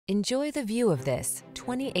Enjoy the view of this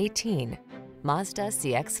 2018 Mazda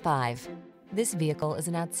CX-5. This vehicle is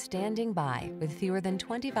an outstanding buy with fewer than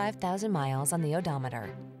 25,000 miles on the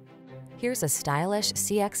odometer. Here's a stylish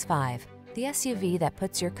CX-5, the SUV that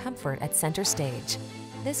puts your comfort at center stage.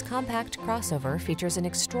 This compact crossover features an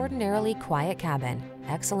extraordinarily quiet cabin,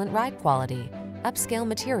 excellent ride quality, upscale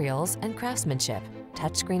materials and craftsmanship,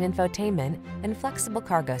 touchscreen infotainment, and flexible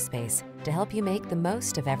cargo space to help you make the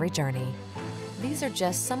most of every journey. These are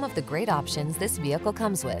just some of the great options this vehicle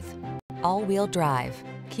comes with: all-wheel drive,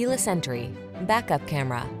 keyless entry, backup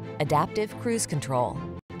camera, adaptive cruise control,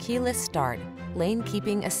 keyless start, lane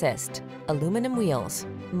keeping assist, aluminum wheels,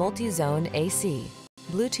 multi-zone AC,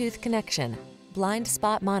 Bluetooth connection, blind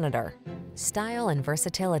spot monitor. Style and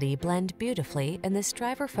versatility blend beautifully in this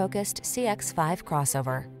driver-focused CX-5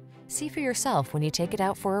 crossover. See for yourself when you take it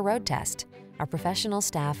out for a road test. Our professional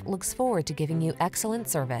staff looks forward to giving you excellent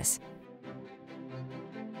service.